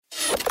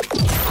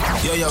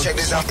Yo, check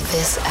this out.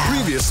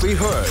 Previously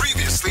heard.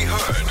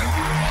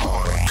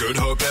 Good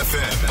Hope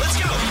FM.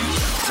 Let's go.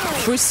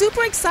 We're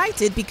super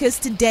excited because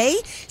today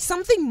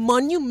something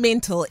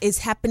monumental is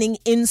happening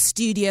in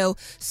studio.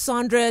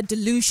 Sandra,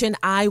 Delucia, and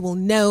I will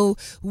know.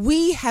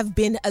 We have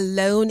been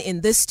alone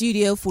in this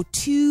studio for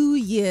 2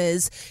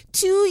 years.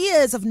 2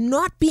 years of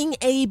not being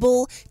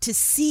able to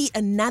see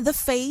another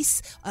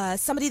face,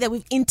 somebody that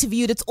we've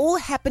interviewed. It's all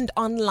happened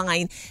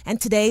online.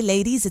 And today,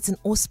 ladies, it's an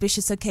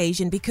auspicious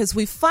occasion because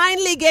we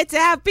finally get to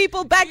have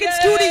people back in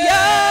studio.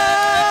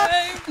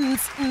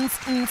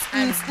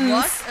 And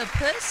what a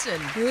person.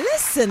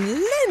 Listen,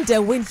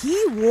 Linda, when he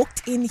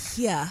walked in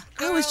here,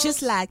 I was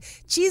just like,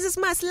 Jesus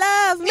must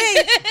love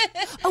me.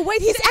 Oh,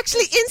 wait, he's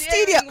actually in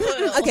studio.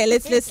 Okay,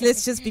 let's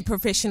just be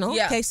professional.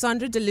 Yeah. Okay,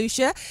 Sandra,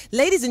 Delucia.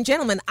 Ladies and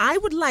gentlemen, I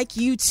would like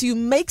you to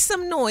make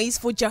some noise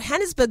for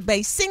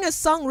Johannesburg-based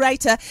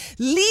singer-songwriter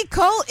Leigh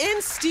Cole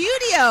in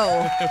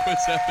studio.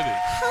 What's happening?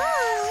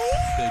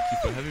 Hi. Thank you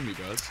for having me,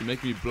 guys. You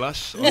make me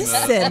blush on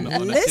Listen, a tender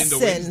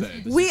Wednesday.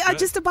 This we is are great.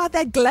 just about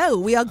that glow.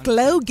 We are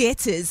glow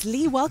getters.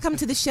 Leigh, welcome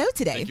to the show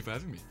today. Thank you for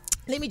having me.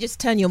 Let me just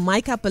turn your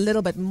mic up a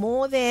little bit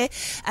more there.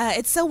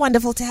 It's so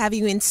wonderful to have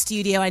you in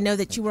studio. I know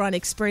that you were on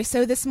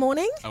Espresso this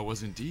morning. I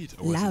was indeed.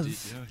 Love.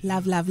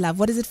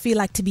 What does it feel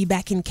like to be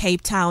back in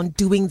Cape Town,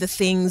 doing the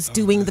things,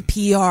 doing the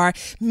PR,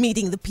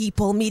 meeting the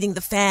people, meeting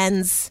the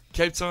fans?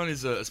 Cape Town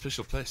is a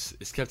special place.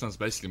 Cape Town's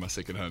basically my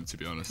second home, to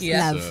be honest.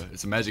 Yeah.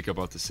 It's a magic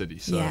about the city.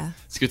 So Yeah.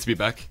 it's good to be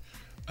back.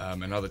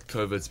 And now that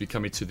COVID's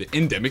becoming to the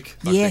endemic,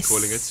 like Yes, they're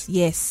calling it.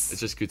 yes. It's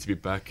just good to be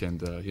back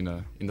and, in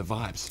the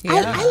vibes.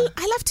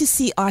 I love to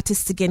see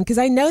artists again because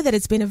I know that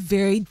it's been a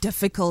very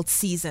difficult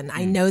season.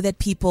 I know that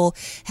people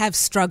have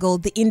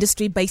struggled. The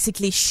industry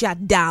basically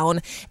shut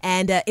down,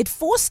 and it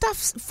forced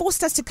us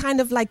to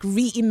kind of like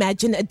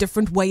reimagine a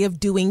different way of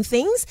doing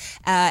things.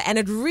 And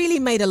it really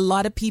made a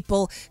lot of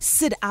people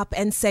sit up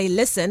and say,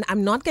 "Listen,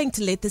 I'm not going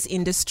to let this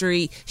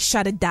industry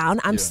shut it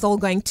down. I'm still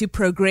going to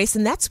progress."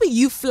 And that's where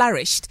you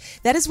flourished.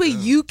 That is where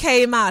you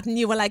came out and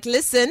you were like,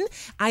 "Listen,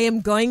 I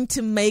am going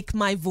to make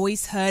my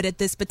voice heard at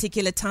this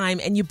particular time."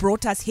 And you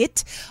brought us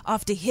hit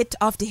after hit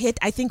after hit.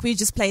 I think we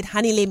just played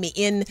Honey Let Me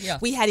In. Yeah.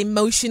 We had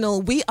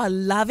Emotional. We are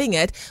loving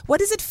it. What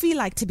does it feel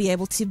like to be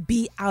able to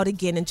be out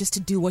again and just to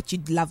do what you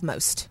love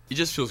most? It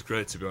just feels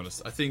great, to be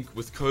honest. I think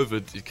with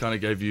COVID, it kind of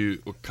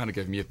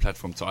gave me a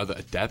platform to either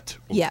adapt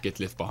or get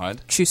left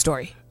behind. True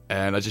story.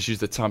 And I just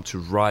used the time to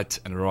write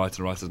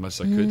as much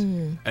as I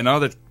could. And now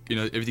that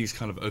everything's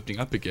kind of opening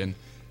up again,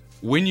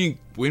 when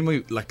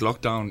we like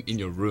locked down in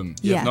your room,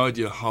 you have no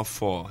idea how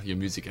far your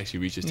music actually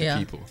reaches to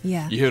people.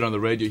 Yeah. You hear it on the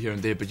radio here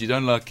and there, but you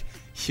don't like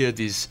hear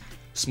these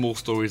small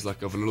stories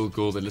like of a little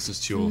girl that listens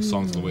to your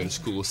songs on the way to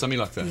school or something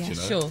like that. Yeah.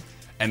 Sure.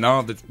 And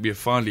now that we're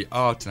finally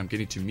out and I'm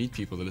getting to meet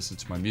people that listen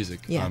to my music,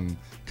 I'm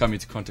coming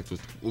into contact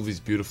with all these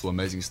beautiful,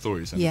 amazing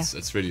stories. And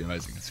it's really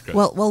amazing. It's great.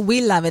 Well,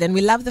 we love it. And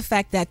we love the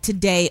fact that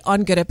today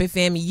on Good Up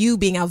FM, you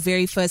being our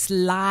very first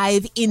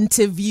live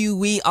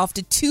interviewee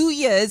after 2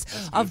 years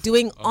of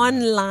doing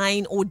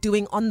online or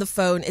doing on the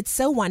phone. It's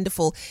so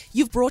wonderful.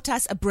 You've brought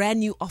us a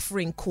brand new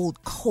offering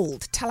called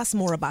Cold. Tell us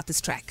more about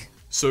this track.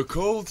 So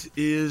Cold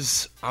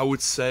is, I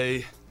would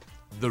say,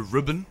 the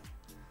ribbon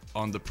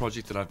on the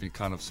project that I've been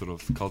kind of sort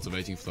of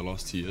cultivating for the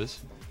last 2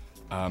 years.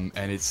 And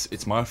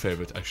it's my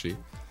favorite, actually.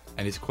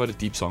 And it's quite a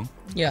deep song.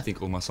 Yeah. I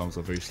think all my songs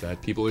are very sad.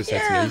 People always say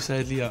to me, "Are you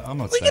sad, Leah?" I'm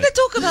not We're sad. going to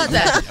talk about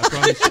that. I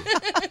promise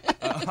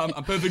you.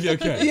 I'm perfectly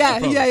okay. I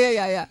promise.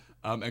 Yeah.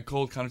 And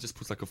Cold kind of just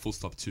puts like a full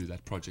stop to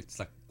that project. It's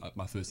like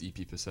my first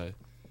EP per se.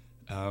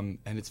 And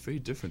it's very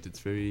different. It's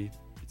very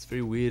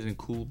weird and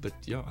cool, but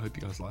I hope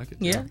you guys like it.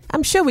 Yeah.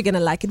 I'm sure we're going to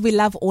like it. We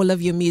love all of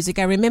your music.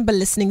 I remember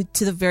listening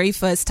to the very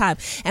first time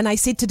and I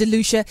said to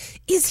Delucia,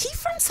 "Is he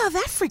from South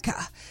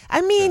Africa?"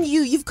 I mean,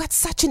 you've got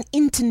such an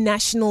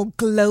international,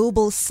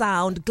 global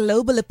sound,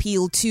 global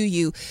appeal to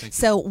you.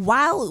 So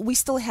while we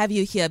still have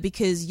you here,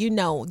 because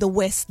the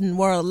Western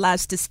world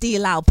loves to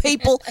steal our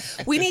people,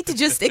 we need to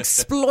just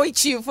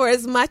exploit you for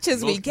as much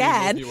as we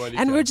can.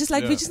 And we're just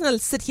like, we're just going to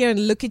sit here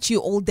and look at you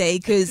all day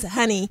because,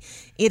 honey,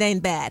 it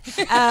ain't bad.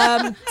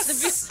 The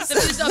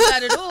view's not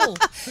bad at all.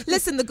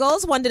 Listen, the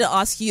girls wanted to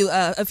ask you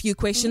a few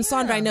questions.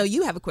 Sandra, I know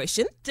you have a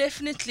question.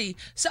 Definitely.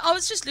 So I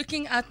was just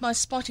looking at my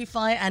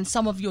Spotify and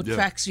some of your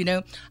tracks,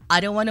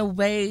 I Don't Want to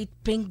Wait,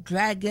 Pink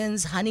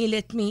Dragons, Honey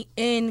Let Me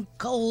In,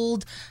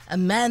 Cold, A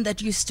Man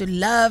That Used to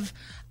Love.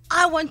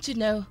 I want to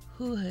know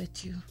who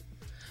hurt you.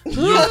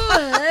 Who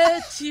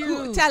hurt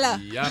you? Tell us.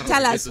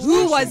 This is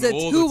Who was it?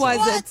 all Who the was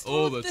time. it?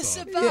 All the This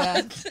time.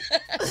 about?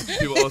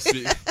 People ask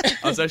me.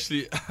 I was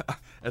actually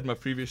at my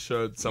previous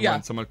show.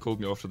 Someone called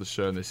me after the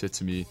show and they said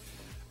to me,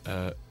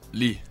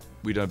 "Leigh,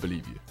 we don't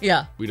believe you.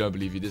 Yeah. We don't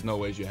believe you. There's no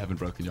way you haven't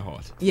broken your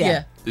heart.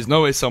 Yeah. There's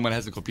no way someone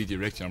hasn't completely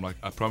wrecked you." I'm like,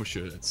 "I promise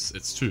you,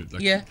 it's true."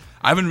 Like, Yeah.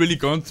 I haven't really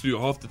gone through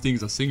half the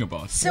things I sing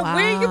about. So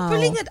where are you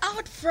pulling it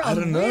out from? I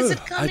don't know. Where is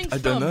it coming I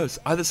from? don't know. It's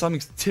either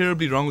something's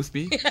terribly wrong with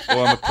me,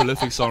 or I'm a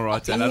prolific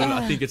songwriter, and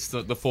I think it's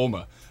the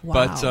former. Wow.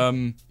 But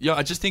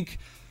I just think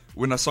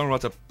when I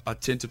songwrite, I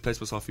tend to place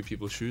myself in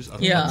people's shoes. I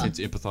tend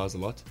to empathize a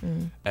lot.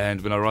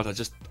 And when I write,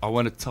 I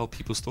want to tell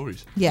people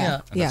stories.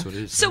 Yeah. And that's what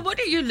it is. So what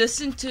do you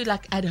listen to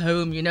like at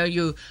home? You know,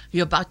 you're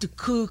about to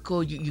cook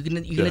or you're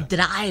gonna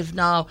drive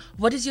now.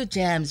 What is your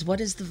jams? What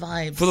is the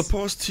vibes? For the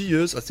past 2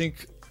 years, I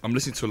think I'm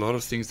listening to a lot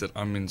of things that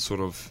I'm in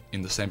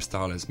the same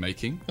style as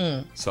making.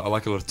 So I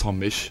like a lot of Tom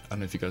Misch. I don't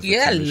know if you guys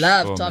know Tom Misch.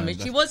 Love Tom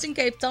Misch. He was in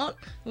Cape Town.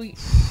 We've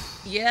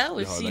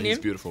seen him. He's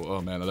beautiful.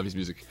 Oh man, I love his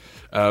music.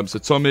 So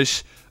Tom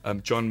Misch,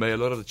 John May, a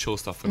lot of the chill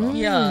stuff for now.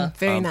 Yeah.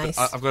 Very nice.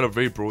 I've got a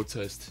very broad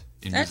taste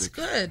in That's music.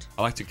 good.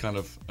 I like to kind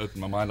of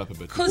open my mind up a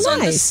bit. Because on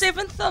the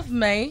 7th of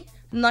May,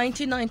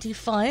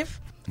 1995,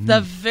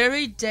 the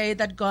very day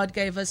that God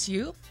gave us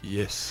you,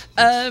 Yes.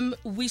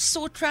 we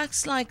saw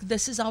tracks like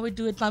This Is How We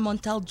Do It by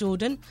Montel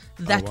Jordan.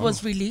 That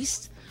was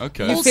released.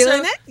 Okay. You Also,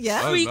 feeling it?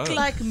 Yeah. Freak Oh, no.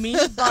 Like Me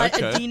by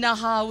Okay. Adina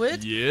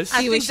Howard. Yes.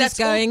 I See where think she's that's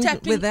going all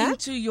tapping with that?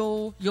 into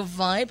your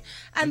vibe.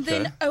 And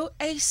then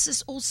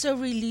Oasis also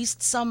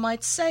released Some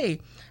Might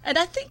Say. And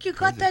I think you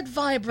got that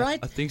vibe, right?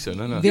 I think so.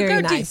 No. Very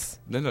go deep. nice.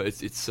 No.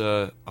 It's.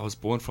 I was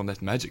born from that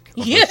magic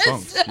of Yes.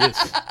 those songs.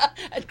 Yes.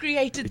 It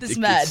created this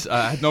mad.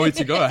 I had nowhere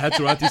to go. I had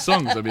to write these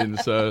songs. I mean,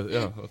 so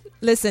yeah.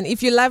 Listen,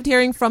 if you loved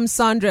hearing from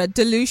Sandra,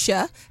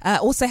 Delucia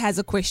also has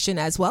a question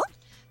as well.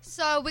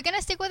 So we're going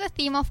to stick with the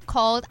theme of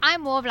cold.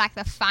 I'm more of like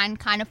the fun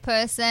kind of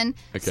person.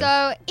 Okay.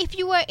 So if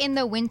you were in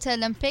the Winter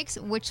Olympics,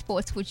 which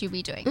sports would you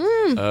be doing?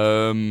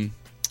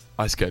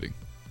 Ice skating.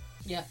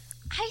 Yeah.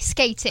 Ice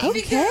skating.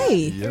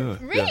 Okay. Yeah.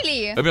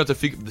 Really? Yeah. Maybe I have to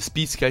think the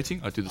speed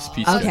skating. I do the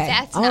speed Oh, skating. Okay.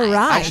 that's All nice.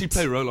 right. I actually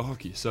play roller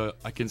hockey, so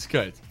I can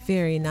skate.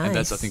 Very nice. And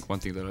that's, I think, one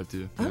thing that I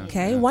do. Yeah,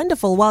 Okay, yeah.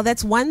 wonderful. Well,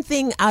 that's one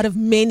thing out of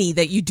many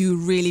that you do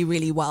really,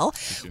 really well.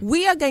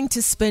 We are going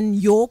to spin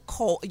your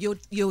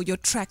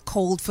track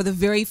Cold for the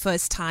very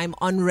first time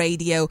on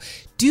radio.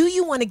 Do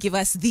you want to give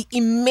us the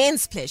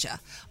immense pleasure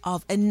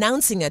of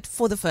announcing it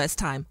for the first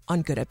time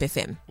on Good Hope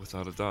FM?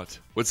 Without a doubt.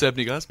 What's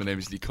happening, guys? My name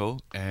is Lee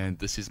Cole, and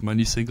this is my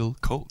new single,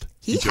 Cold.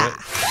 Yeehaw.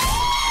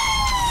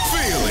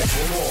 Feel it.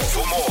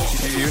 For more,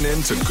 tune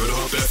in to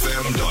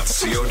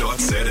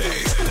goodhopefm.co.za.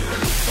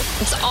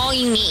 It's all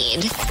you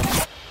need.